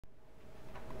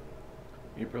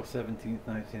April 17th,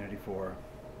 1984.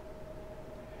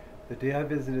 The day I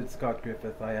visited Scott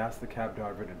Griffith, I asked the cab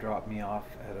driver to drop me off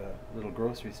at a little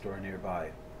grocery store nearby.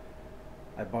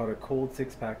 I bought a cold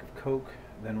six-pack of Coke,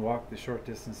 then walked the short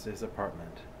distance to his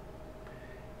apartment.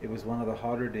 It was one of the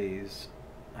hotter days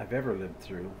I've ever lived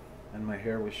through, and my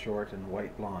hair was short and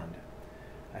white blonde.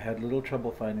 I had little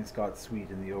trouble finding Scott's suite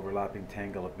in the overlapping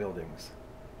tangle of buildings.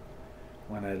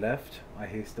 When I left, I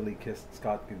hastily kissed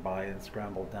Scott goodbye and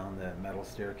scrambled down the metal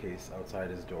staircase outside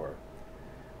his door.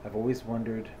 I've always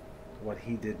wondered what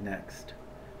he did next.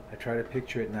 I try to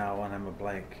picture it now and I'm a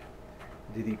blank.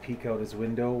 Did he peek out his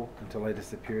window until I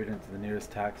disappeared into the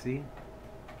nearest taxi?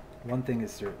 One thing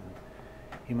is certain.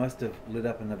 He must have lit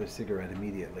up another cigarette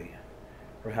immediately.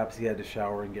 Perhaps he had to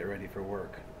shower and get ready for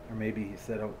work. Or maybe he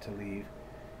set out to leave,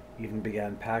 even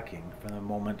began packing from the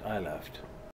moment I left.